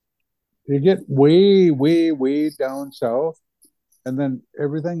You get way, way, way down south, and then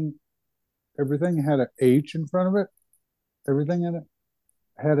everything had an H in front of it. Everything in it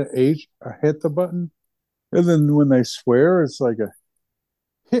had an H. I hit the button, and then when they swear, it's like a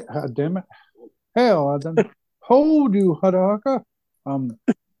hit. Damn it! Hell, I done hold you, Hadaka. Um,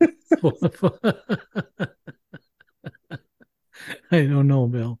 I don't know,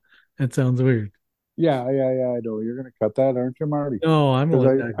 Bill. That sounds weird. yeah. I know you're gonna cut that, aren't you, Marty? No, I'm gonna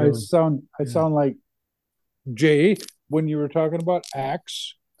Because let that go. I Yeah. sound like Jay when you were talking about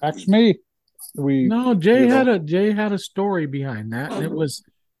axe me. We, No, you know, Jay had a story behind that, and it but was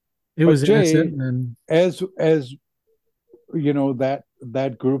Jay, innocent. And as you know,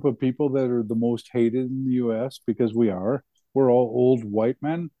 that group of people that are the most hated in the U.S. because we're all old white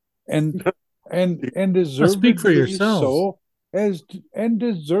men, and and speak for deservedly yourselves. so, as and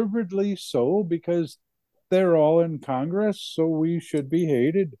deservedly so because they're all in Congress, so we should be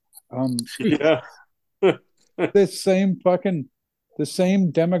hated. Yeah. This same fucking the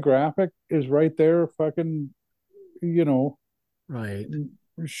same demographic is right there, fucking, you know, Right.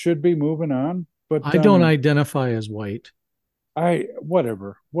 should be moving on. But I don't identify as white. I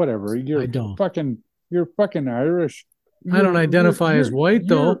whatever. I don't. You're fucking Irish. I don't identify as white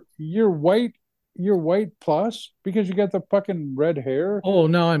though. You're white. You're white plus because you got the fucking red hair. Oh,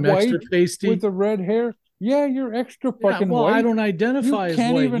 now I'm extra White with pasty. the red hair. Yeah, you're extra Yeah, fucking well, I white. don't You identify as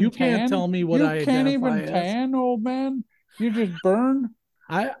can't white. even You can't tan. tell me what You I can't identify even as. tan, old man. You just burn,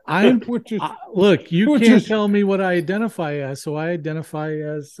 I'm which is look, you which can't is tell me what I identify as, so I identify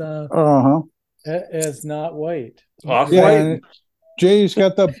uh-huh. as not white. Off Yeah, white. and Jay's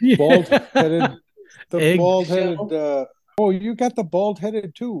got the Yeah. bald headed Eggshell. oh, you got the bald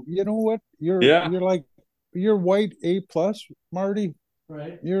headed too. You know what? Yeah. You're like you're white A plus, Marty.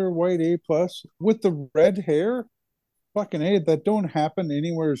 Right. You're white A plus with the red hair. Fucking A, that don't happen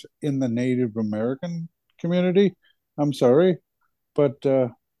anywhere in the Native American community. I'm sorry, but I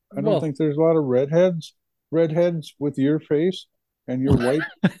don't Well, think there's a lot of redheads with your face and your white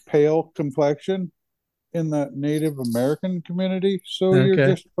pale complexion in the Native American community. So you're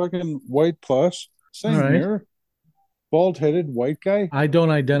okay. just fucking white plus. All Same right. here. Bald headed white guy. I don't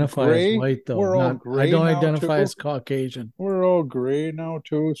identify as Gray. white though. We're all Not I gray don't now identify too. as Caucasian. We're all gray now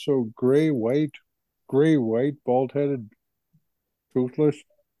too. So gray, white, bald headed, toothless.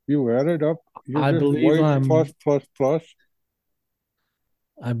 You add it up. You're I just believe white plus I'm plus plus.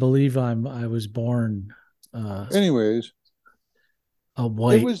 I was born uh Anyways, a it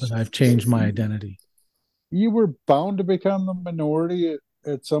white, but was I've changed my identity. you were bound to become the minority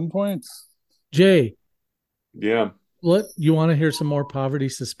at some point. Jay, Yeah. what you want to hear some more poverty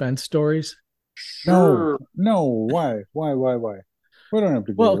suspense stories? No, Sure. no. Why? We don't have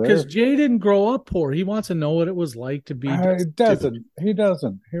to Well, go because there. Jay didn't grow up poor. He wants to know what it was like to be It destitute. doesn't. He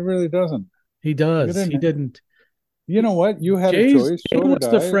doesn't. He really doesn't. He You does. He didn't. didn't. You know what? You had a Jay's choice. Jay So did was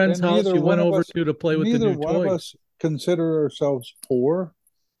the I. friend's And house you went over to play with the neither new one of toys. us consider ourselves poor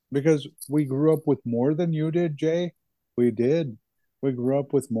because we grew up with more than you did, Jay. We did. We grew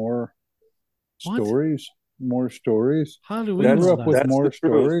up with What? stories, more stories. How do We we That's know grew up with that? that's the more truth.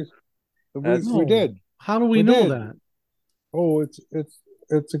 stories. That's We No. did. How do we We know did. that? Oh, it's a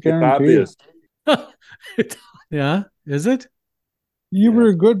it's guarantee. obvious. Yeah, is it? You Yeah. were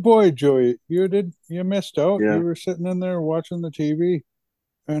a good boy, Joey. You missed out. Yeah. You were sitting in there watching the TV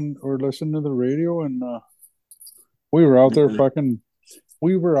and or listening to the radio, and we were out there Yeah. fucking.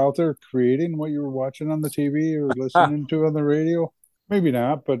 We were out there creating what you were watching on the TV or Ah, listening to on the radio. Maybe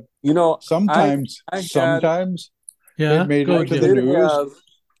not, but you know, I had sometimes it Yeah, made go I it to the Jay. did news. have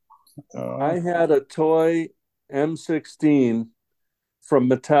Uh, I had a toy M16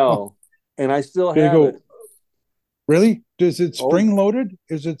 from oh, Mattel, and I still there you have it. go. Really? Does it Oh, spring loaded?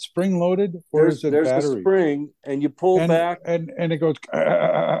 Is it spring loaded or is it there's a battery? spring, and you pull back. And it goes.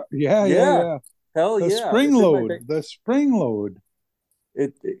 Yeah, Yeah. hell yeah, it's in my The spring load.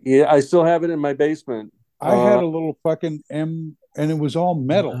 yeah. I still have it in my basement. I had a little fucking M, and it was all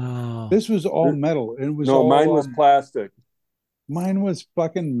metal. Wow. This was all metal. It was No, mine all was plastic. mine was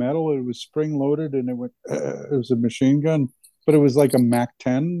fucking metal. It was spring loaded, and it was a machine gun, but it was like a Mac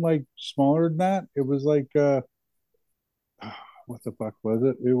 10, like smaller than that. It was like what the fuck was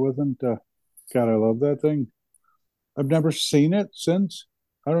it? It wasn't. God, I love that thing. I've never seen it since.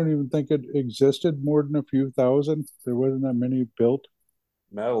 I don't even think it existed more than a few thousand. There wasn't that many built.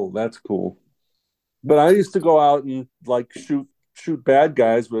 Metal, that's cool. But I used to go out and like shoot bad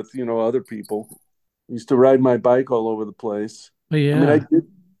guys with other people. I used to ride my bike all over the place. But I mean, I yeah, did.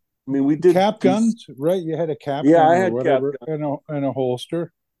 I mean, we did Cap these. guns, right? You had a cap Yeah, gun I or had cap whatever gun. in a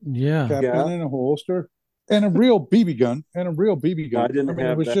holster. yeah. Cap gun Yeah, in a holster. and a real BB gun. And a real BB gun. I didn't mean, it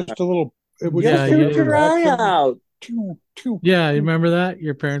have was that. just a little. It was Yeah, just a you Shoot your lever eye action. out. Yeah, you remember that?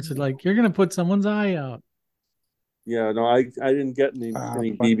 Your parents said, like, you're gonna put someone's eye out. Yeah, no, I didn't get any But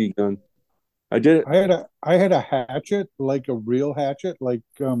BB gun. I did. I had a hatchet, like a real hatchet, like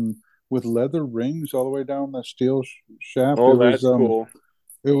with leather rings all the way down the steel shaft. Oh, that's cool.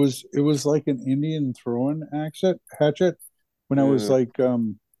 It was like an Indian throwing hatchet. When I was Yeah. like,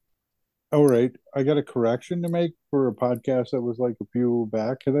 all right, I got a correction to make for a podcast that was like a few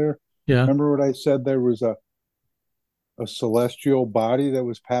back there. Yeah. Remember what I said? There was a celestial body that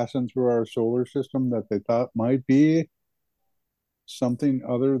was passing through our solar system that they thought might be something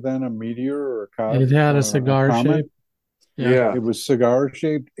other than a meteor or It had a cigar comet. shape. Yeah. It was cigar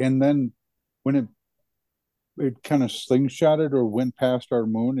shaped, and then when it kind of slingshotted or went past our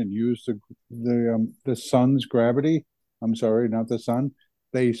moon and used the sun's gravity. I'm sorry, not the sun.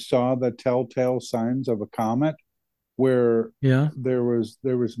 They saw the telltale signs of a comet, where Yeah. there was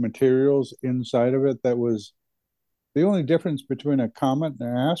materials inside of it that was the only difference between a comet and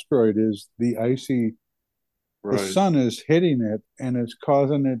an asteroid is the icy. The Right. sun is hitting it and it's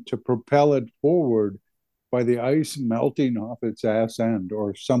causing it to propel it forward by the ice melting off its ass end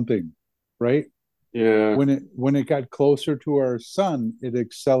or something, right? Yeah. When it got closer to our sun, it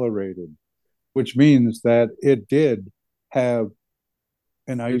accelerated, which means that it did have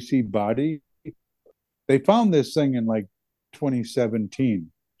an icy body. They found this thing in like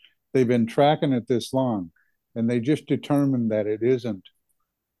 2017. They've been tracking it this long, and they just determined that it isn't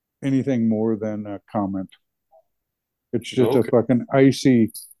anything more than a comet. It's just a fucking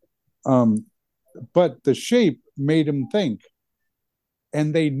icy. But the shape made them think,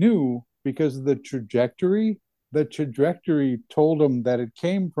 and they knew because of the trajectory. The trajectory told them that it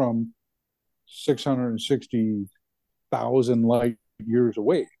came from 660,000 light years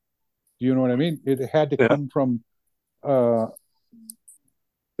away. Do you know what I mean? It had to come from the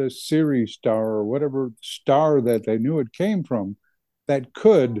Ceres star or whatever star that they knew it came from that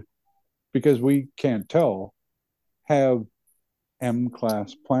could, because we can't tell, have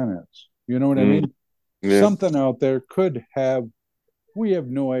M-class planets. You know what I mean? Yeah. Something out there could have. We have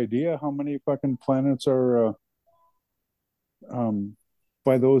no idea how many fucking planets are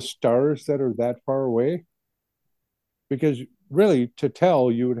by those stars that are that far away. Because really, to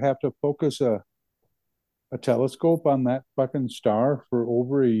tell, you would have to focus a telescope on that fucking star for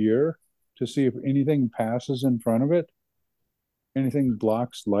over a year to see if anything passes in front of it, anything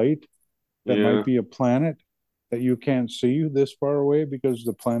blocks light that might be a planet that you can't see this far away because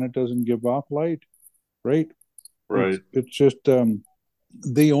the planet doesn't give off light, right? Right. It's just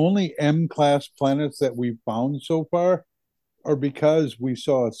the only M-class planets that we've found so far are because we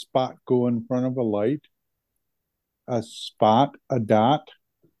saw a spot go in front of a light, a dot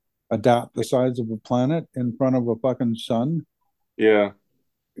the size of a planet in front of a fucking sun. Yeah.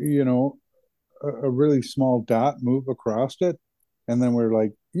 You know, a really small dot move across it. And then we're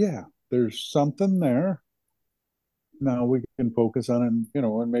like, yeah, there's something there. Now we can focus on it, and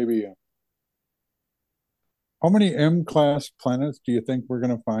maybe. How many M-class planets do you think we're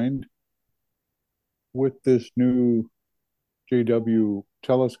going to find with this new JW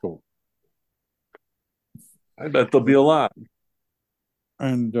telescope? I bet there'll be a lot.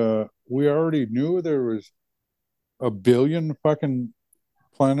 And we already knew there was a billion fucking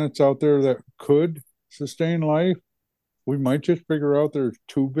planets out there that could sustain life. We might just figure out there's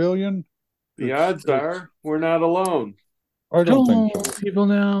 2 billion. The odds are we're not alone. I don't think so. People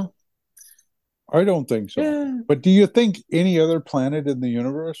now. I don't think so. Yeah. But do you think any other planet in the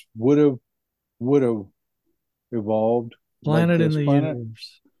universe would have evolved? Planet like in the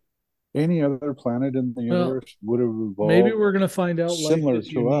universe. Any other planet in the universe would have evolved. Maybe we're going to find out similar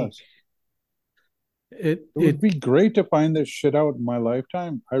to us. It would be great to find this shit out in my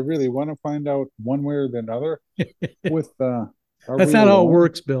lifetime. I really want to find out one way or the other. With that's not how it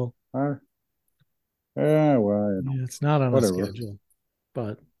works, Bill. Well, it's not on a schedule.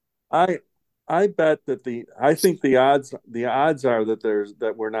 But I bet that I think the odds are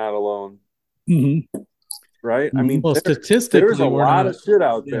that we're not alone. Mm-hmm. Right? I mean, statistically, there's a lot of shit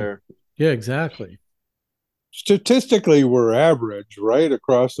out there. Yeah, exactly. Statistically, we're average, right,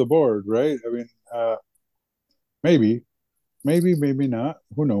 across the board, right? I mean, maybe not.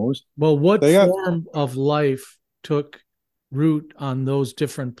 Who knows? Well, what form of life took root on those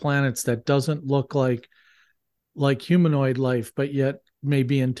different planets that doesn't look like humanoid life, but yet may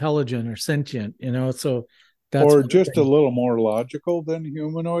be intelligent or sentient? So that's or just a little more logical than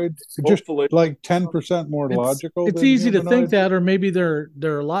humanoid. Hopefully. Just like 10% more logical. It's easy humanoid. To think that, or maybe they're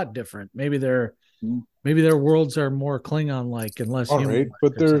a lot different. Maybe they're Maybe their worlds are more Klingon-like and less All human. right,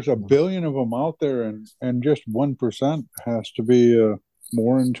 but there's a billion of them out there, and just 1% has to be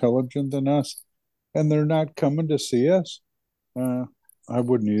more intelligent than us, and they're not coming to see us. I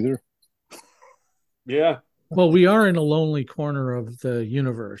wouldn't either. Yeah. Well, we are in a lonely corner of the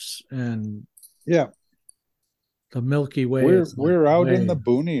universe, and yeah, the Milky Way. We're out in the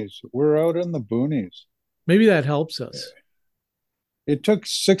boonies. We're out in the boonies. Maybe that helps us. It took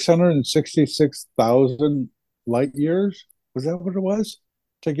 666,000 light years. Was that what it was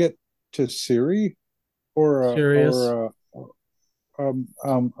to get to Siri, Sirius?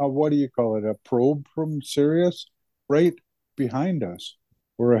 What do you call it? A probe from Sirius, right behind us.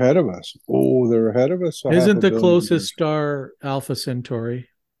 We're ahead of us. Oh, they're ahead of us. Isn't the closest star Alpha Centauri?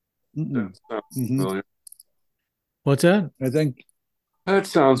 What's that? I think that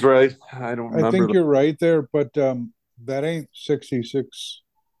sounds right. I don't remember. I think you're right there, but that ain't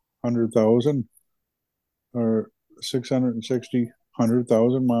 6,600,000 or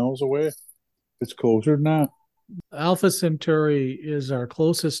 100,000 miles away. It's closer than that. Alpha Centauri is our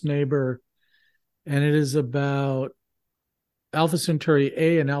closest neighbor, and it is about Alpha Centauri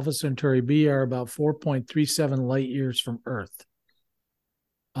A and Alpha Centauri B are about 4.37 light years from Earth.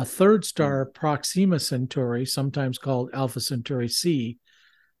 A third star, Proxima Centauri, sometimes called Alpha Centauri C,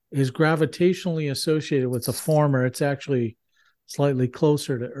 is gravitationally associated with the former. It's actually slightly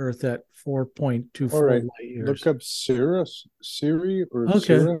closer to Earth at 4.24 light years. Look up Siri or okay.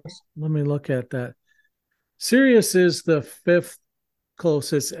 Sirius. Let me look at that. Sirius is the fifth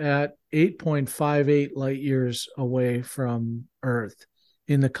closest at 8.58 light years away from Earth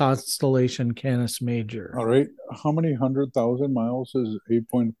in the constellation Canis Major. All right. How many 100,000 miles is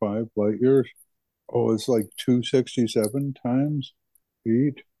 8.5 light years? Oh, it's like 267 times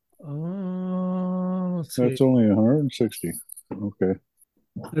 8. Let's see. That's only 160. Okay.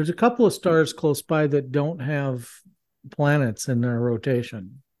 There's a couple of stars close by that don't have planets in their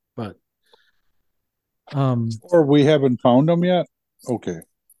rotation, but or we haven't found them yet. Okay.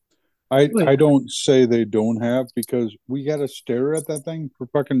 I don't say they don't have, because we got to stare at that thing for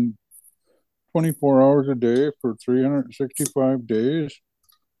fucking 24 hours a day for 365 days,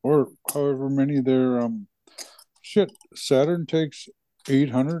 or however many there. Saturn takes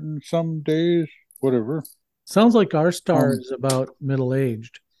 800 and some days, whatever. Sounds like our star is about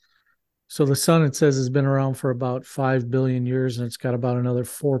middle-aged. So the sun, it says, has been around for about 5 billion years, and it's got about another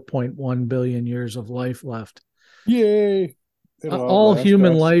 4.1 billion years of life left. Yay! All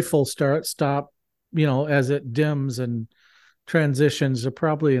human life will stop, as it dims and transitions to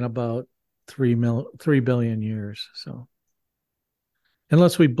probably in about 3 billion years. So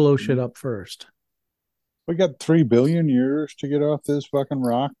unless we blow shit up first. We got 3 billion years to get off this fucking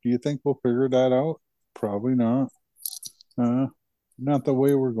rock. Do you think we'll figure that out? Probably not. Not the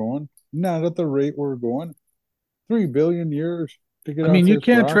way we're going. Not at the rate we're going. 3 billion years to get off this rock. You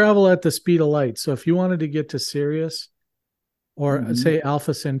can't travel at the speed of light. So if you wanted to get to Sirius, or say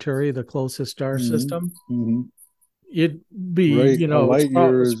Alpha Centauri, the closest star system, it'd be, a light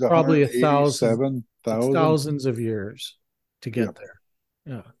year is probably thousands of years to get there.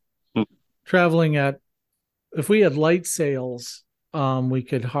 Yeah. Traveling if we had light sails, we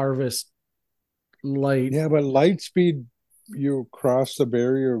could harvest light. Yeah, but light speed, you cross the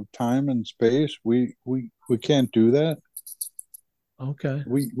barrier of time and space. We can't do that. Okay.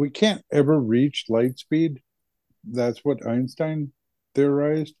 We can't ever reach light speed. That's what Einstein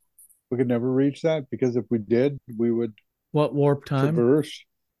theorized. We could never reach that, because if we did, we would warp time?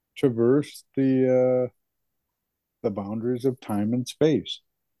 Traverse the boundaries of time and space.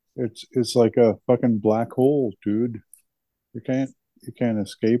 It's like a fucking black hole, dude. You can't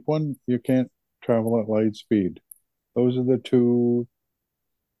escape one. You can't travel at light speed. Those are the two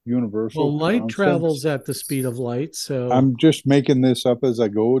universal. Well, light travels at the speed of light, so I'm just making this up as I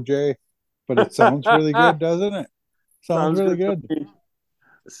go, Jay. But it sounds really good, doesn't it? Sounds really good.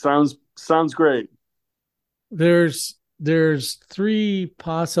 Sounds great. There's 3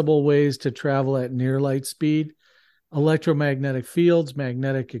 possible ways to travel at near light speed: electromagnetic fields,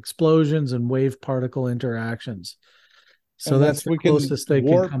 magnetic explosions, and wave particle interactions. So that's the closest they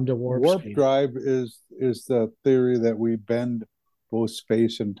can come to warp speed. Drive is the theory that we bend both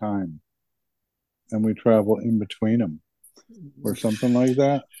space and time, and we travel in between them, or something like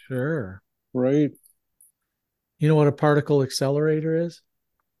that. Sure. Right. You know what a particle accelerator is?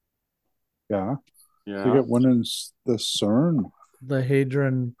 Yeah. They got one in the CERN. The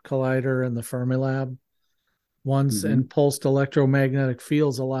Hadron Collider and the Fermilab ones, and pulsed electromagnetic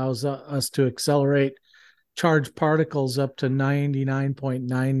fields allows us to accelerate charged particles up to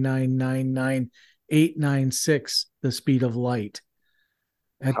 99.9999896 the speed of light.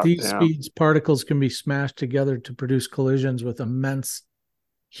 At Hot these damn. speeds, particles can be smashed together to produce collisions with immense,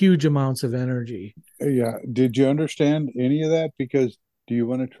 huge amounts of energy. Yeah. Did you understand any of that? Because do you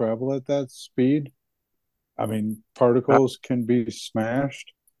want to travel at that speed? I mean, particles can be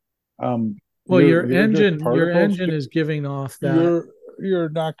smashed. Well, You're just your particles. engine is giving off that. You're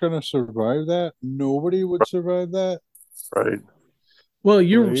not going to survive that. Nobody would survive that, Right. Well,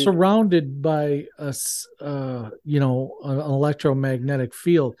 you're right? surrounded by an electromagnetic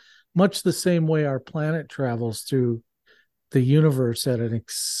field, much the same way our planet travels through the universe at an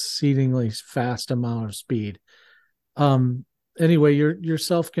exceedingly fast amount of speed. Um, anyway, you're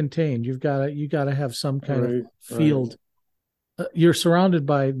self-contained. You gotta have some kind of Right, right. field. You're surrounded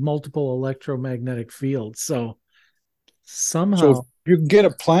by multiple electromagnetic fields, so So if somehow, you can get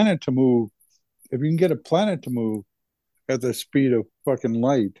a planet to move, if you can get a planet to move at the speed of fucking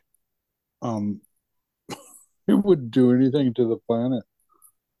light, um, it wouldn't do anything to the planet.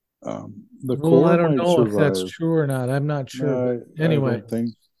 The well, I core don't might know if that's survive. true or not. I'm not sure, but No, I anyway, don't think.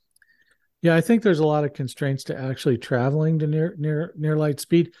 yeah, I think there's a lot of constraints to actually traveling to near light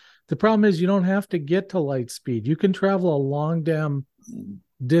speed. The problem is you don't have to get to light speed. You can travel a long damn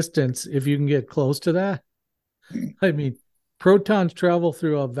distance if you can get close to that. I mean, protons travel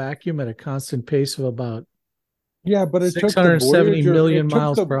through a vacuum at a constant pace of about Yeah, but it took the 670 Voyager. million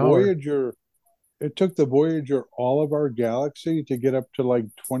miles per hour. It took the Voyager all of our galaxy to get up to like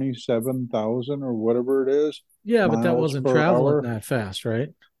 27,000 or whatever it is Yeah, but that miles wasn't per traveling hour. that fast, right?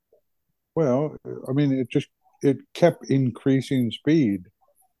 Well, I mean, it kept increasing speed.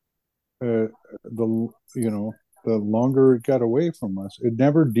 The the longer it got away from us, it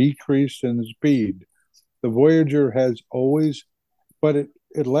never decreased in speed. The Voyager has always, but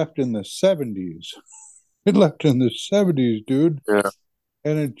it left in the 70s. It left in the 70s, dude, Yeah.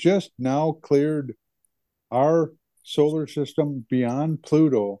 and it just now cleared our solar system beyond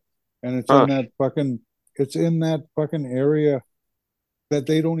Pluto, and Huh. it's in that fucking area that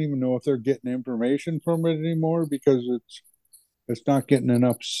they don't even know if they're getting information from it anymore because it's not getting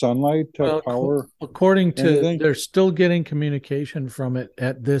enough sunlight to Well, power according to, anything. they're still getting communication from it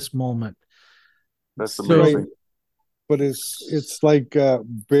at this moment. That's Right, amazing. So, but it's like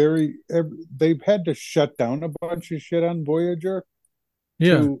they've had to shut down a bunch of shit on Voyager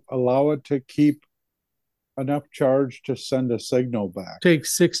yeah, to allow it to keep enough charge to send a signal back.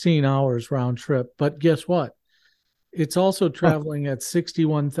 takes 16 hours round trip. But guess what? It's also Huh. traveling at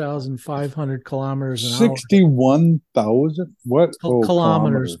 61,500 kilometers an hour. 61,000? What? Oh, Kilometers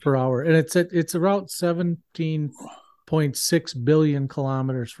kilometers. per hour, and it's about 17.6 billion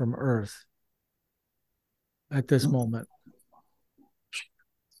kilometers from Earth at this moment.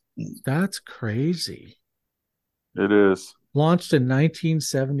 That's crazy. It is. Launched in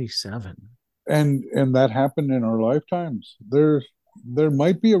 1977. And that happened in our lifetimes. There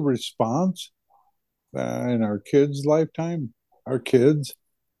might be a response in our kids' lifetime. Our kids'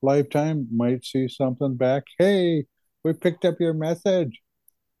 lifetime might see something back. Hey, we picked up your message.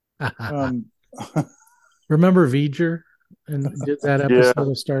 Um, Remember Voyager and that Yeah. episode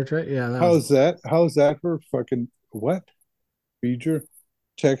of Star Trek? Yeah, that was how's that? How's that for fucking what? Feature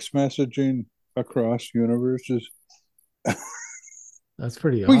text messaging across universes. that's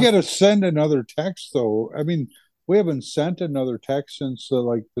pretty We awesome. got to send another text though. I mean, we haven't sent another text since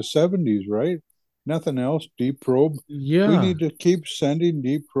like the 70s, right? Nothing else. Deep probe. We Yeah, need to keep sending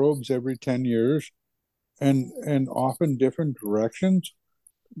deep probes every 10 years and off in different directions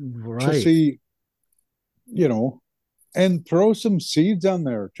to right. see, you know, and throw some seeds on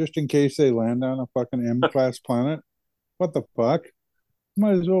there just in case they land on a fucking M class planet. What the fuck?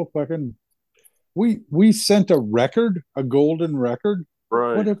 Might as well fucking we sent a record, a golden record.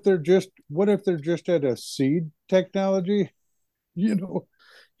 Right. What if they're just at a seed technology? You know,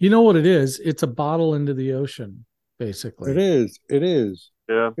 You know what it is? It's a bottle into the ocean, it basically. is. It is.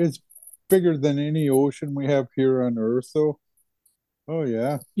 Yeah. It's bigger than any ocean we have here on Earth, though. Oh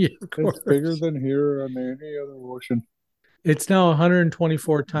yeah, Yeah, of it's bigger course. than here on any other ocean. It's now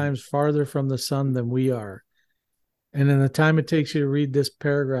 124 times farther from the sun than we are. And in the time it takes you to read this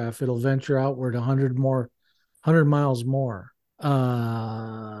paragraph, it'll venture outward 100 miles more.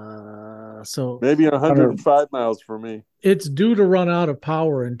 So Maybe 100. 105 miles for me. it's due to run out of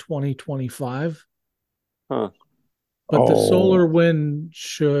power in 2025, Huh. but the Oh, solar wind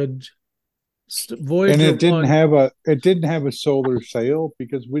should and Voyager 1. it didn't have a solar sail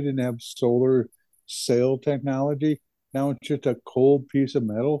because we didn't have solar sail technology. Now it's just a cold piece of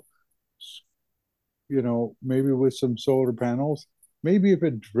metal, maybe with some solar panels. Maybe if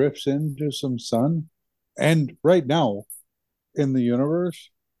it drifts into some sun. And right now in the universe,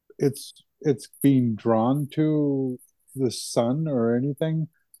 it's being drawn to the sun or anything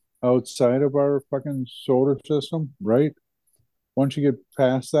outside of our fucking solar system, right? Once you get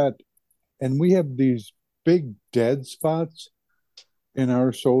past that, and we have these big dead spots in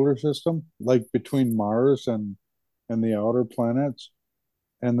our solar system, like between Mars and the outer planets,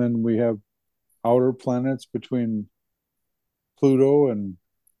 and then we have outer planets between Pluto and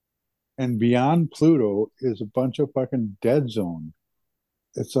beyond Pluto is a bunch of fucking dead zone.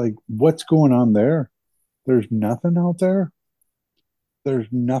 It's like, what's going on there? There's nothing out there. There's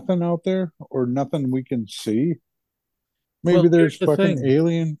nothing out there, or nothing we can see. Well, Maybe here's there's the fucking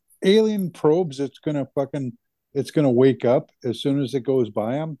thing. alien probes. It's gonna wake up as soon as it goes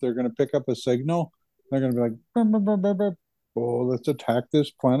by them. They're gonna pick up a signal. They're gonna be like, "Burp, burp, burp, burp, burp. Oh, let's attack this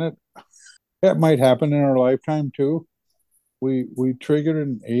planet." That might happen in our lifetime too. We triggered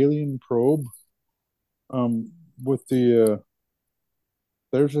an alien probe. Um, with there's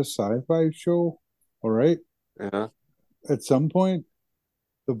a sci-fi show. All right, Yeah. at some point,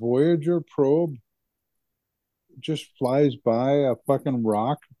 the Voyager probe just flies by a fucking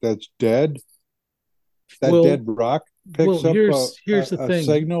rock that's dead. That Well, dead rock well, picks up here's the a thing.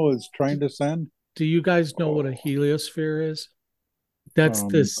 signal it's trying to send. Do you guys know what a Oh, heliosphere is? That's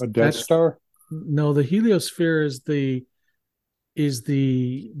this. a Death That's Star. no. The heliosphere is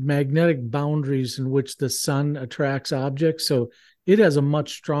the magnetic boundaries in which the sun attracts objects. So it has a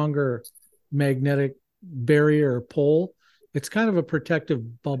much stronger magnetic barrier or pole. It's kind of a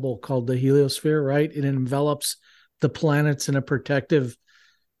protective bubble called the heliosphere, right? It envelops the planets in a protective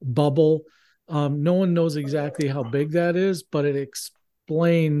bubble. No one knows exactly how big that is, but it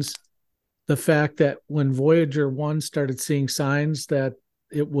explains the fact that when Voyager 1 started seeing signs that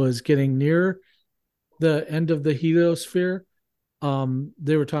it was getting near the end of the heliosphere,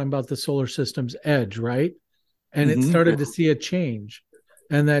 they were talking about the solar system's edge, right? And it Mm-hmm. started to see a change.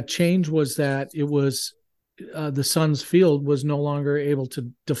 And that change was that it was the sun's field was no longer able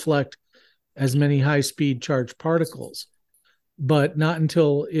to deflect as many high speed charged particles. But not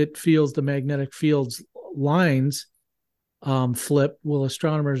until it feels the magnetic field's lines flip will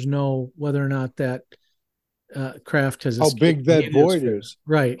astronomers know whether or not that craft has How escaped big the that void heliosphere. is.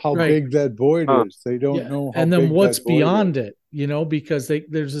 Right, How right. big that void Huh. is. They don't Yeah. know how And then big what's that void beyond is. it, because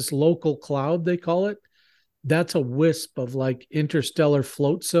there's this local cloud, they call it. That's a wisp of like interstellar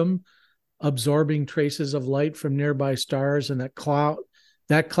flotsam absorbing traces of light from nearby stars. And that cloud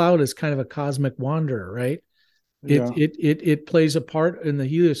is kind of a cosmic wanderer, right? It Yeah. it it it plays a part in the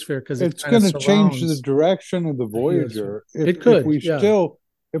heliosphere because it It's kind of going to change the surrounds direction of the the heliosphere. Voyager. It could, yeah.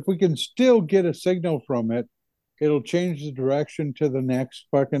 If we can still get a signal from it, it'll change the direction to the next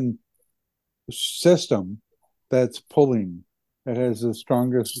fucking system that's pulling, that has the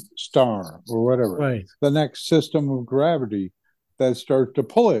strongest star or whatever, Right. the next system of gravity that starts to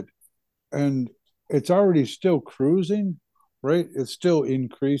pull it. And it's already still cruising, right? It's still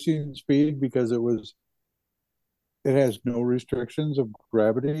increasing speed because it has no restrictions of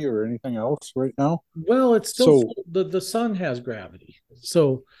gravity or anything else right now. Well, it's still So, the sun has gravity.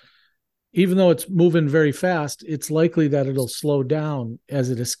 So even though it's moving very fast, it's likely that it'll slow down as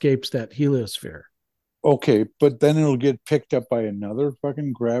it escapes that heliosphere. okay, but then it'll get picked up by another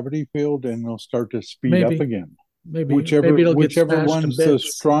fucking gravity field and it'll start to speed up Maybe, again. maybe it'll get Whichever smashed to one's the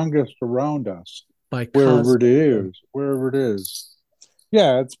bits strongest around us, by cosmic. wherever it is.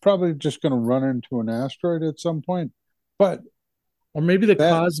 Yeah, it's probably just going to run into an asteroid at some point. But Or maybe the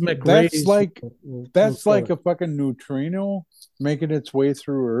that cosmic that's rays like will that's kill like it. a fucking neutrino making its way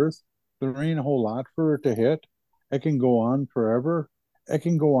through Earth. There ain't a whole lot for it to hit. It can go on forever. It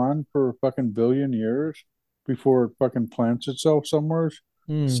can go on for a fucking billion years before it fucking plants itself somewhere.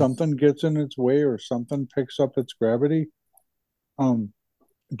 Hmm. Something gets in its way or something picks up its gravity. Um,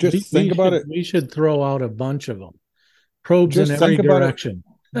 We just we think about should it. we should throw out a bunch of them. Probes in Just every think about it. direction.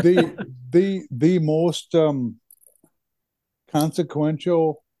 The the most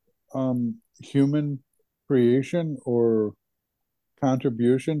consequential human creation or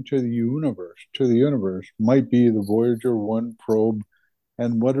contribution to the universe might be the Voyager 1 probe.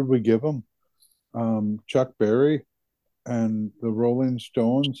 And what did we give them? Chuck Berry and the Rolling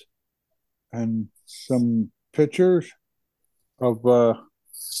Stones and some pictures of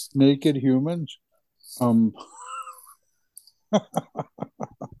naked humans. Um,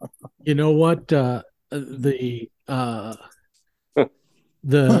 You know what? The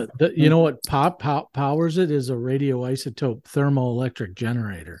you know what powers it is a radioisotope thermoelectric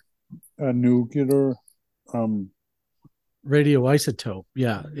generator. a nuclear, um, Radioisotope,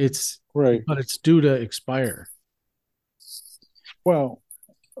 yeah. right. But it's due to expire. Well,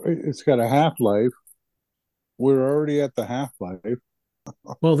 it's got a half life. We're already at the half life.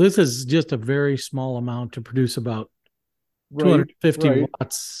 Well, this is just a very small amount to produce about Right, 250 right.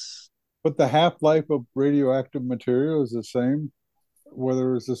 watts. But the half-life of radioactive material is the same,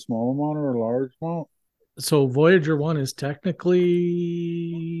 whether it's a small amount or a large amount. So Voyager 1 is technically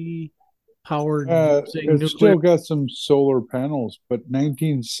powered using It's nuclear. still got some solar panels, but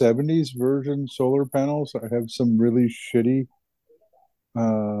 1970s version solar panels have some really shitty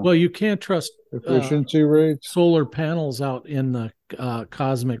Well, you can't trust efficiency rates. solar panels out in the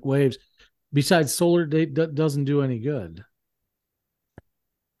cosmic waves. Besides, solar doesn't do any good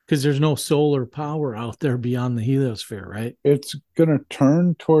because there's no solar power out there beyond the heliosphere, right? It's going to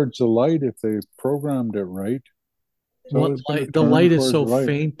turn towards the light if they programmed it right. So What it's going to the turn light is towards so the light.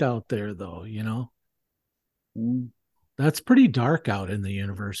 faint out there, though. Mm-hmm. That's pretty dark out in the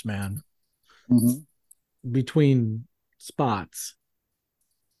universe, man. Between spots.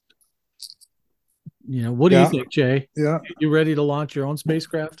 What do you think, Jay? Yeah. You ready to launch your own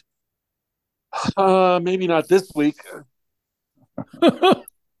spacecraft? Maybe not this week.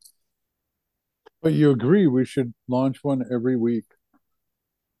 But you agree we should launch one every week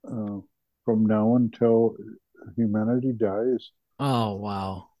from now until humanity dies. Oh,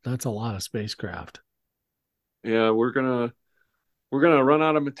 wow. That's a lot of spacecraft. Yeah, we're gonna run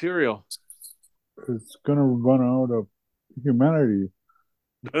out of material. It's going to run out of humanity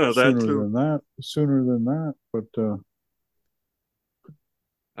sooner than that. But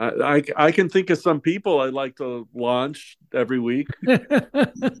I can think of some people I'd like to launch every week.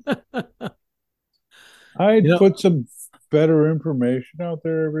 I'd put some better information out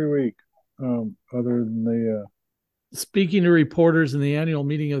there every week, other than the. Speaking to reporters in the annual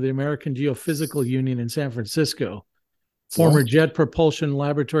meeting of the American Geophysical Union in San Francisco, former Jet Propulsion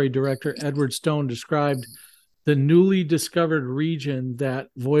Laboratory Director Edward Stone described the newly discovered region that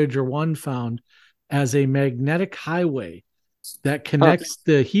Voyager 1 found as a magnetic highway that connects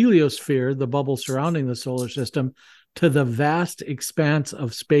the heliosphere, the bubble surrounding the solar system, to the vast expanse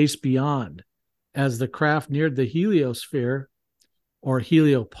of space beyond. As the craft neared the heliosphere, or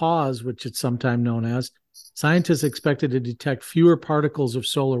heliopause, which it's sometimes known as, scientists expected to detect fewer particles of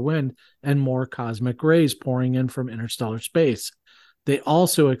solar wind and more cosmic rays pouring in from interstellar space. They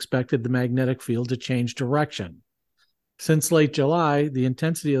also expected the magnetic field to change direction. Since late July, the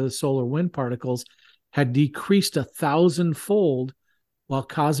intensity of the solar wind particles had decreased 1,000-fold while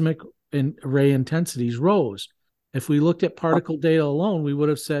cosmic ray intensities rose. If we looked at particle data alone, we would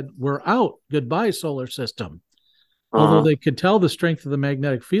have said, we're out. Goodbye, solar system. Although they could tell the strength of the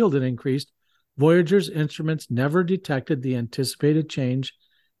magnetic field had increased, Voyager's instruments never detected the anticipated change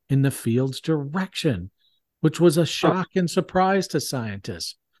in the field's direction, which was a shock and surprise to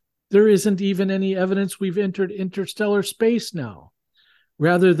scientists. There isn't even any evidence we've entered interstellar space now.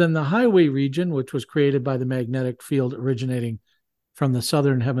 Rather than the highway region, which was created by the magnetic field originating from the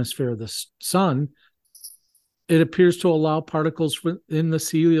southern hemisphere of the sun, it appears to allow particles in the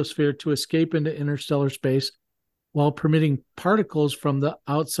heliosphere to escape into interstellar space while permitting particles from the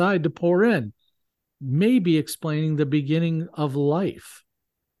outside to pour in, maybe explaining the beginning of life.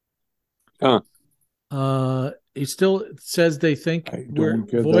 It still says they think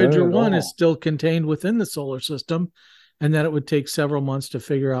Voyager 1 is still contained within the solar system and that it would take several months to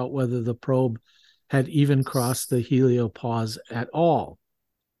figure out whether the probe had even crossed the heliopause at all.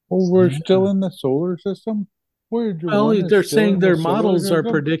 Oh, we're still in the solar system? Voyager 1 they're saying their the models are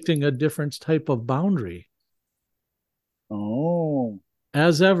predicting a different type of boundary. Oh.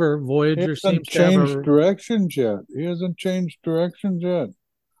 As ever, Voyager seems to have directions yet. He hasn't changed directions yet.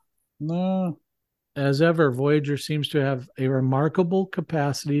 No. As ever, Voyager seems to have a remarkable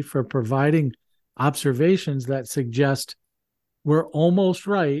capacity for providing observations that suggest we're almost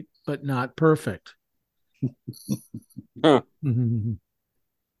right, but not perfect.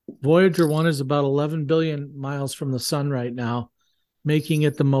 Voyager 1 is about 11 billion miles from the sun right now, making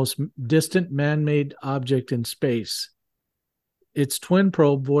it the most distant man-made object in space. Its twin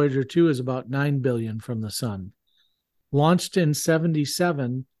probe, Voyager 2, is about 9 billion from the sun. Launched in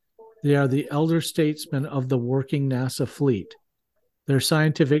 1977, they are the elder statesmen of the working NASA fleet. Their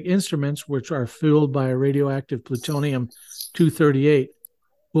scientific instruments, which are fueled by a radioactive plutonium-238,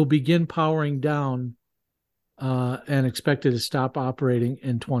 will begin powering down and expected to stop operating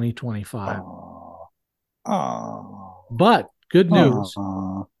in 2025. But good news,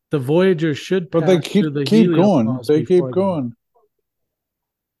 the Voyager should pass through the heliopause. They keep going.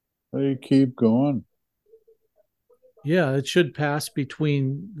 They keep going. Yeah, it should pass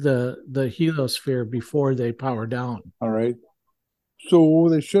between the heliosphere before they power down. All right. So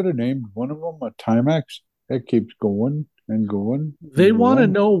they should have named one of them a Timex. That keeps going and going. They want to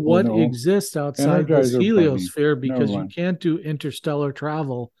know what exists outside this heliosphere because you can't do interstellar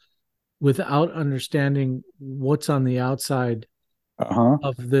travel without understanding what's on the outside Uh-huh.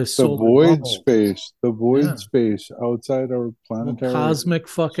 of this The solar void bubble. space, the void Yeah. space outside our Well, planetary cosmic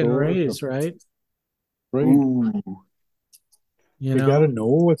fucking solar rays, system. right? Right. Ooh. You We know, gotta know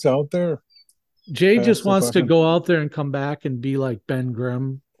what's out there. Jay That's just the wants to fucking go out there and come back and be like Ben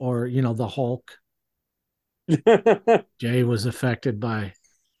Grimm or, the Hulk. Jay was affected by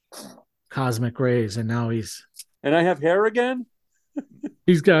cosmic rays, and now And I have hair again?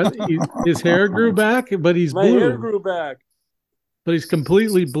 his hair grew back, but he's My hair blue. grew back. But he's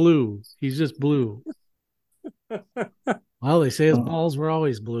completely blue. He's just blue. Well, they say his balls were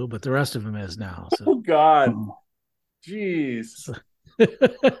always blue, but the rest of him is now. Oh So God. Jeez.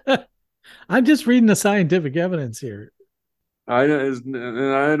 I'm just reading the scientific evidence here. I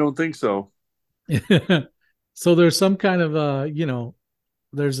don't think so. So there's some kind of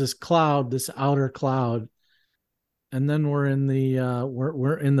there's this cloud, this outer cloud, and then we're in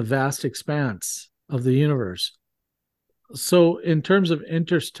the vast expanse of the universe. So in terms of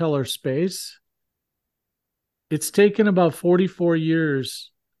interstellar space, it's taken about 44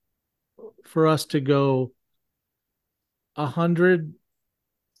 years for us to go 100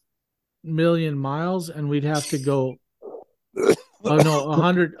 million miles, and we'd have to go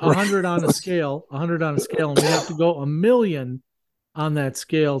 100 on a scale, and we'd have to go a million on that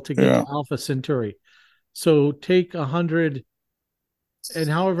scale to get to Alpha Centauri. So take 100, and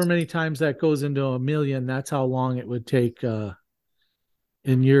however many times that goes into a million, that's how long it would take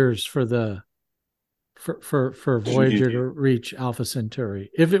in years for Voyager to reach Alpha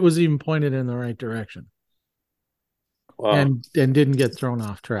Centauri, if it was even pointed in the right direction. Wow. And didn't get thrown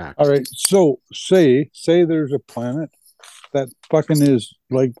off track. All right. So say there's a planet that fucking is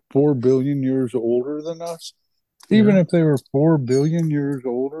like 4 billion years older than us. Even if they were 4 billion years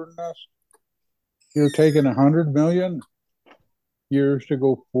older than us, you're taking 100 million years to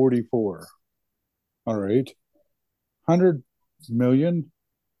go 44. All right. 100 million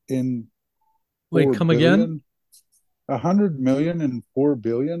in 4 Wait, come billion. again? 100 million in 4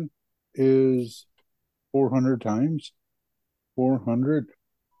 billion is 400 times. 400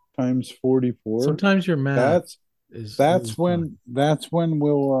 times 44. Sometimes your math that's when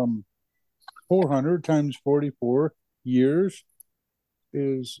we'll 400 times 44 years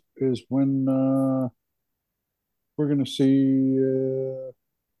is when we're going to see a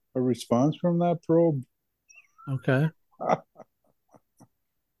response from that probe. Okay.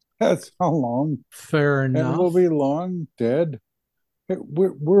 That's how long. Fair enough. And we'll be long dead.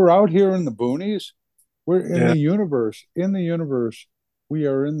 We're out here in the boonies. We're in the universe. In the universe, we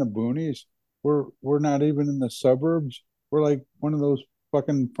are in the boonies. We're not even in the suburbs. We're like one of those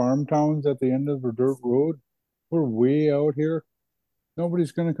fucking farm towns at the end of a dirt road. We're way out here.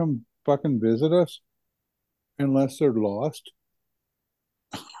 Nobody's gonna come fucking visit us unless they're lost.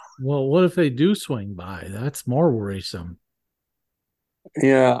 Well, what if they do swing by? That's more worrisome.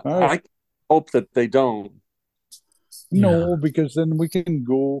 Yeah, I hope that they don't. No, because then we can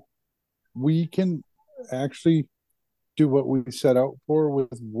go. We can actually do what we set out for with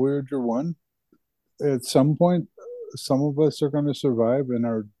Voyager 1. At some point, some of us are going to survive, and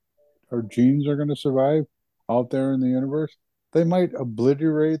our genes are going to survive out there in the universe. They might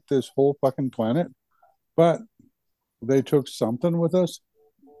obliterate this whole fucking planet, but they took something with us,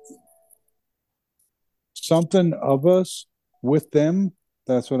 something of us with them.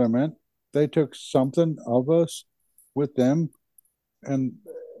 That's what I meant. They took something of us with them, and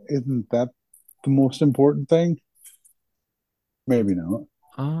isn't that the most important thing? Maybe not.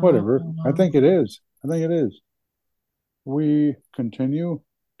 Whatever. I think it is. We continue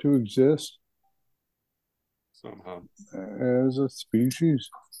to exist somehow as a species.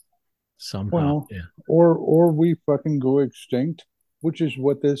 Somehow, or we fucking go extinct, which is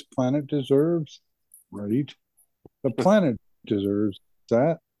what this planet deserves, right? The planet deserves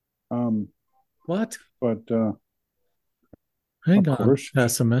that. What? But hang on,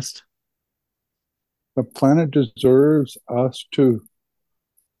 pessimist. The planet deserves us to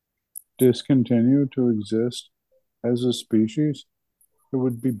discontinue to exist as a species. It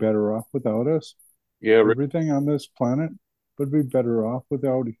would be better off without us. Yeah, everything on this planet would be better off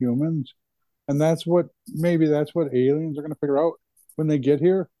without humans. And that's what aliens are going to figure out when they get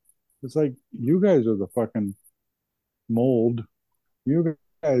here. It's like, you guys are the fucking mold. You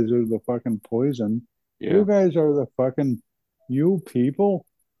guys are the fucking poison. Yeah. You guys are the fucking, you people,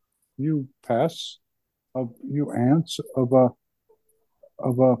 you pests, you ants of a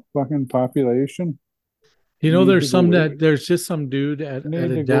fucking population. There's just some dude at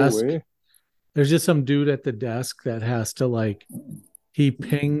a desk. There's just some dude at the desk that has to he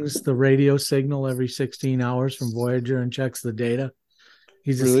pings the radio signal every 16 hours from Voyager and checks the data.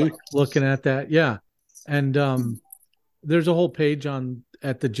 He's just Really? like looking at that. Yeah. And there's a whole page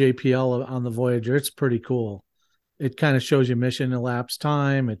at the JPL on the Voyager. It's pretty cool. It kind of shows you mission elapsed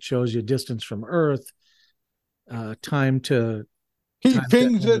time. It shows you distance from Earth, time to. He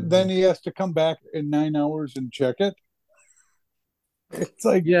pings it, then he has to come back in 9 hours and check it. It's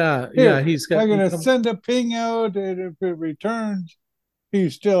like, yeah, here, he's got. I'm going to send a ping out, and if it returns,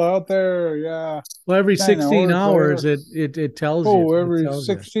 he's still out there. Yeah. Well, every 16 hours, later. it tells you. Oh, every tells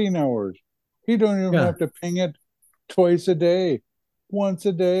 16 hours. He don't even have to ping it twice a day, once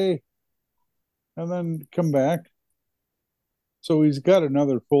a day, and then come back. So he's got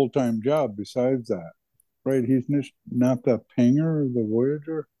another full-time job besides that, right? He's not the pinger of the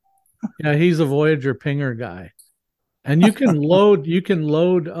Voyager. Yeah, he's a Voyager pinger guy, and you can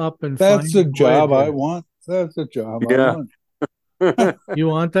load up and That's find the job Voyager. I want. That's the job I want. You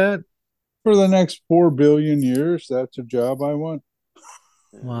want that? For the next 4 billion years, that's a job I want.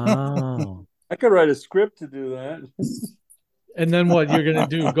 Wow. I could write a script to do that. And then what you're gonna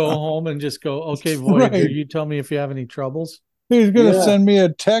do? Go home and just go, okay, Voyager, Right. you tell me if you have any troubles. He's gonna send me a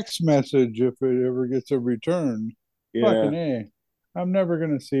text message if it ever gets a return. Fucking A. I'm never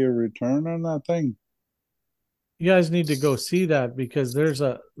gonna see a return on that thing. You guys need to go see that because there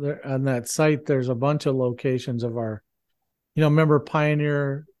on that site, there's a bunch of locations of our, remember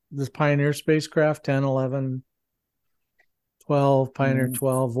this Pioneer spacecraft, 10, 11, 12, Pioneer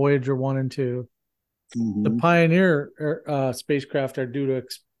 12, Voyager 1 and 2. Mm-hmm. The Pioneer spacecraft are due to.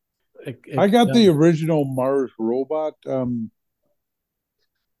 I got the original Mars robot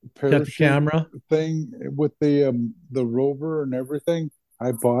got the camera thing with the rover and everything.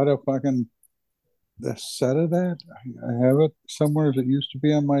 I bought the set of that. I have it somewhere. It used to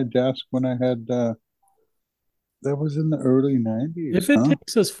be on my desk when I had. That was in the early 90s. If it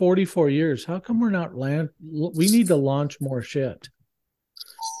takes us 44 years, how come we're not we need to launch more shit.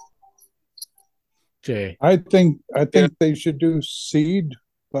 Jay. I think they should do seed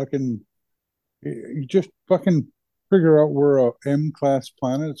fucking. You just fucking figure out where a M-class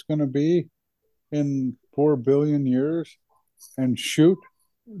planet's going to be in 4 billion years and shoot.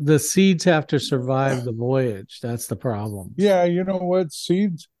 The seeds have to survive the voyage. That's the problem. Yeah, you know what?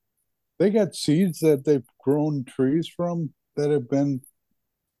 Seeds, they got seeds that they've grown trees from that have been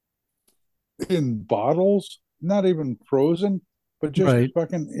in bottles, not even frozen, but just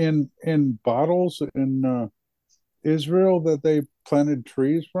fucking in bottles in Israel that they planted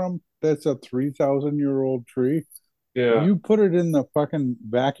trees from. That's a 3,000-year-old tree. Yeah. You put it in the fucking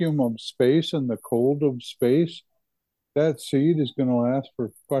vacuum of space and the cold of space, that seed is going to last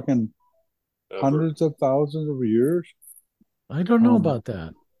for fucking hundreds of thousands of years. I don't know about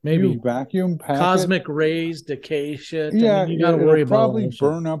that. Maybe you vacuum pack cosmic rays, decay shit. Yeah, you got to worry about probably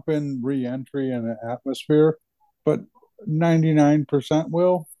burn up in re-entry in the atmosphere, but 99%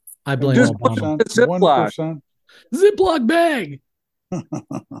 will. I blame Obama. 1%. Ziploc bag.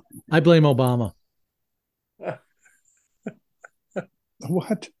 I blame Obama.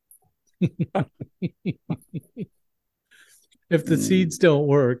 What? If the seeds don't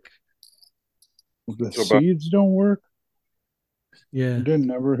work. The seeds don't work? Yeah. You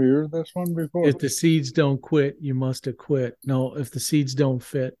didn't ever hear this one before? If the seeds don't quit, you must have quit. No, if the seeds don't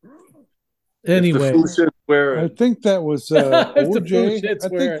fit. Anyway. I think that was OJ. I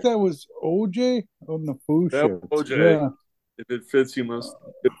think that was OJ on the foo shits. OJ. Yeah. If it fits, you must.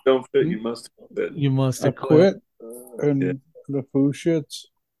 If it don't fit, you must quit. You must have quit. And the foo shits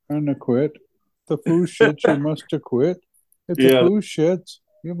and the quit. The foo shits, you must have quit. If the foo shits,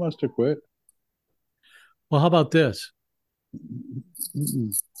 you must have quit. Well, how about this?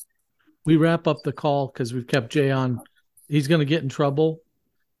 We wrap up the call because we've kept Jay on. He's going to get in trouble.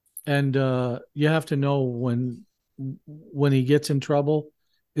 And you have to know when he gets in trouble,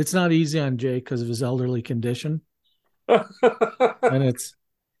 it's not easy on Jay because of his elderly condition. And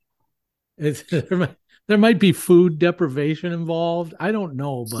there might be food deprivation involved. I don't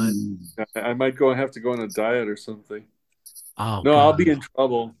know, but I might have to go on a diet or something. Oh, no, God. I'll be in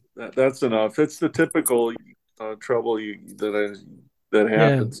trouble. That's enough. It's the typical trouble that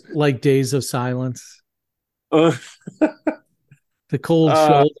happens, like days of silence. The cold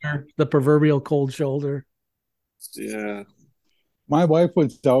shoulder, the proverbial cold shoulder. Yeah. My wife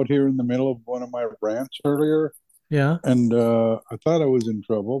was out here in the middle of one of my rants earlier. Yeah. And I thought I was in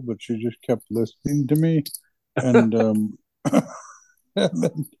trouble, but she just kept listening to me. And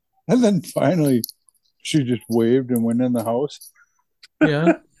and then finally she just waved and went in the house.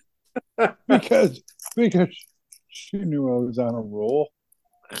 Yeah. because she knew I was on a roll.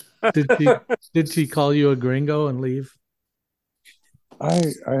 Did she call you a gringo and leave? I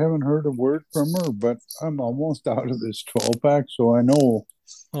haven't heard a word from her, but I'm almost out of this 12 pack, so I know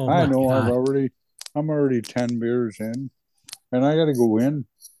Oh my God. I'm already 10 beers in, and I got to go in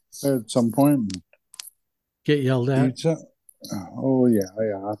at some point and Get yelled at. eat some. Oh yeah,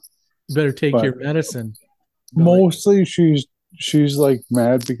 yeah. You better take But your medicine, Billy. mostly she's like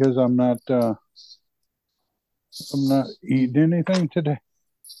mad because I'm not eating anything today.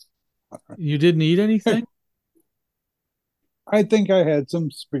 You didn't eat anything? I think I had some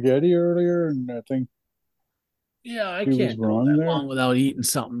spaghetti earlier, and I think Yeah, I she was can't go wrong that there. long without eating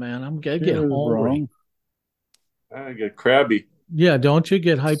something, man. I She get was hungry. wrong. I get crabby. Yeah, don't you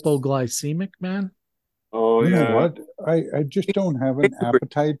get hypoglycemic, man? Oh You know yeah. what? I just don't have an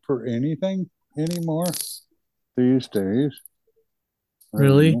appetite for anything anymore these days. I don't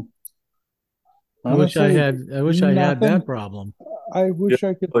Really? know. Honestly, I wish I had that nothing. problem. I Yeah. wish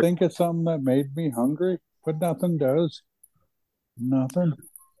I could Like, think of something that made me hungry, but nothing does. Nothing.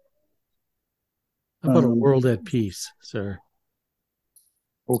 How about a Um, world at peace, sir?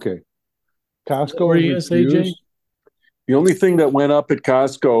 okay. What were Costco you gonna say, Jay? refused. the only thing that went up at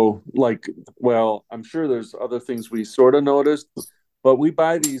Costco, like, well, I'm sure there's other things we sort of noticed, but we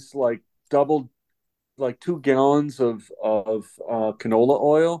buy these like double, like 2 gallons of canola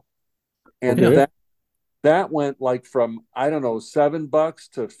oil, and Yeah. Okay. that went like from I don't know $7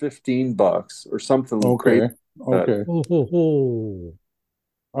 to $15 or something crazy. Okay. Like that. Okay. Oh, ho, ho.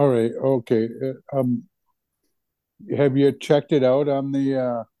 All right. Okay. Have you checked it out on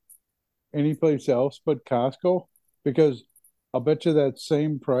the any place else but Costco? Because I'll bet you that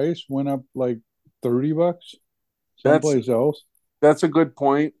same price went up like $30 That's someplace else. that's a good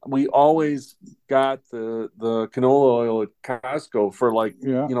point. We always got the canola oil at Costco for like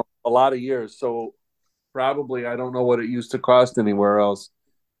Yeah. a lot of years. So probably I don't know what it used to cost anywhere else.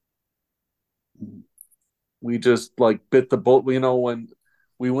 We just like bit the bullet. When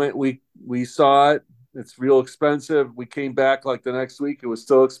we saw it. It's real expensive. We came back like the next week. It was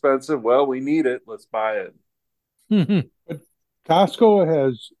still expensive. Well, we need it. Let's buy it. But Costco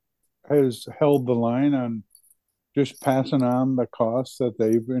has held the line on just passing on the costs that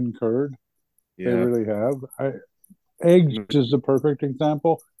they've incurred. They Yeah. really have. Eggs is the perfect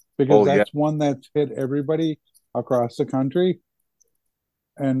example because Oh yeah. that's one that's hit everybody across the country.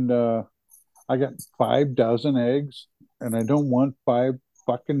 And I got 5 dozen eggs, and I don't want 5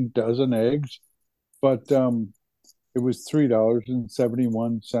 fucking dozen eggs, but it was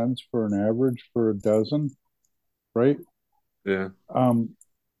 $3.71 for an average for a dozen, right? Yeah. Um,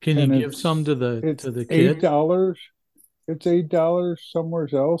 Can you and give some to the it's to the eight kids? dollars. It's $8 somewhere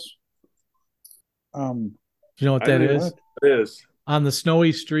else. Um, Do you know what I that think is? what? it is. On the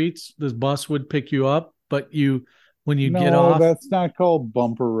snowy streets, the bus would pick you up, but when you get No, off, that's not called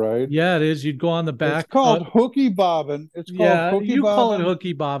bumper ride. yeah, it is. You'd go on the It's back. called Hooky Bobbin. It's called Yeah, Hooky you call it Bobbin.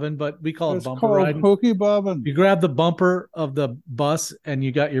 hooky bobbing, but we call it It's bumper called riding. Hooky Bobbin. You grab the bumper of the bus and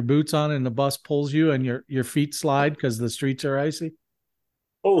you got your boots on, and the bus pulls you, and your feet slide because the streets are icy.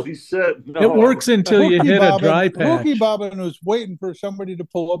 Holy shit! It No, works until you hit a dry Hooky patch. Bobbin was waiting for somebody to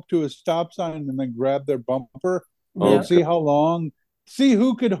pull up to a stop sign and then grab their bumper and Yeah. okay. see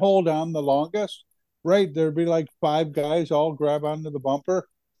who could hold on the longest. Right, there'd be like 5 guys all grab onto the bumper,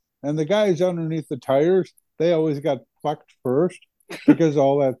 and the guys underneath the tires, they always got fucked first because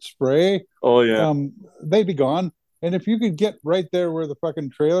all that spray. Oh yeah. They'd be gone. And if you could get right there where the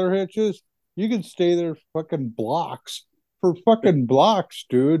fucking trailer hitch is, you could stay there fucking blocks for fucking blocks,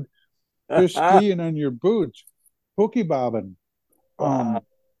 dude. Just skiing on your boots, hooky bobbing. Wow.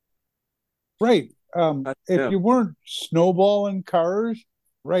 Right. If Yeah. you weren't snowballing cars,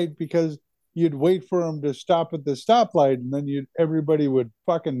 right, because you'd wait for them to stop at the stoplight, and then everybody would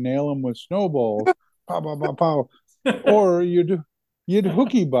fucking nail them with snowballs, pow pow pow pow, It or you'd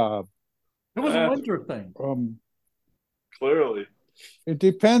hooky bob. was a winter thing. Um, Clearly. it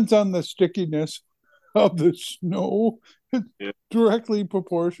depends on the stickiness of the snow. It's Yeah. directly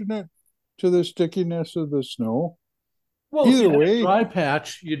proportionate to the stickiness of the snow. Well, if you Either had a way, dry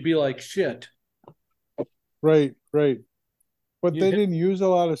patch, you'd be like shit. right, right. But You'd they hit, didn't use a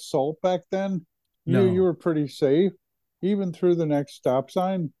lot of salt back then. You no. were pretty safe, even through the next stop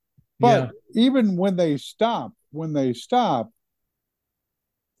sign. But Yeah. even when they stop,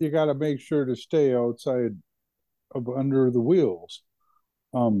 you got to make sure to stay outside of under the wheels.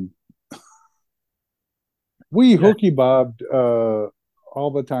 Um, we Yeah. hooky bobbed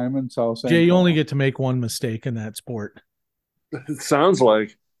all the time in South Jay, St. you only Paul. get to make one mistake in that sport. It sounds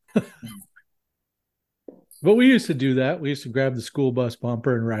like. But we used to do that. We used to grab the school bus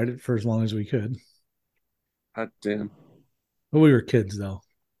bumper and ride it for as long as we could. God damn. But we were kids though.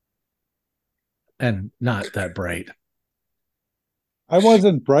 And not that bright. I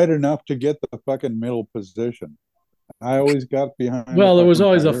wasn't bright enough to get the fucking middle position. I always got behind. Well, the there was fucking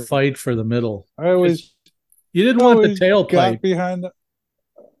always a tire. fight for the middle. I always You didn't I want the always tailpipe. got behind the.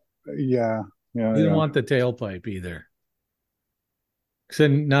 Yeah, You didn't want the tailpipe either. So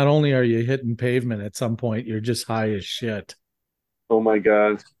not only are you hitting pavement at some point, you're just high as shit. Oh my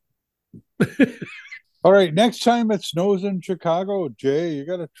God. All right, next time it snows in Chicago, Jay, you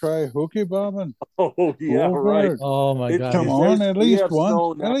got to try Hooky Bobbin. Oh yeah, Go for right. it. Oh my God. Come on, at We least have once.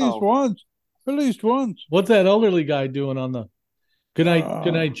 snow At least now. once. At least once. What's that elderly guy doing on the good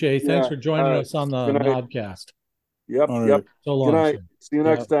night, Jay. Thanks Yeah, for joining us on the good night. podcast. Yep, All yep. right. So Good long. night. Sir. See you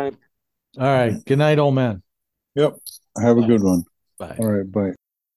next time. All right. Good night, old man. Yep. Have a Bye. good one. Bye. All right. Bye.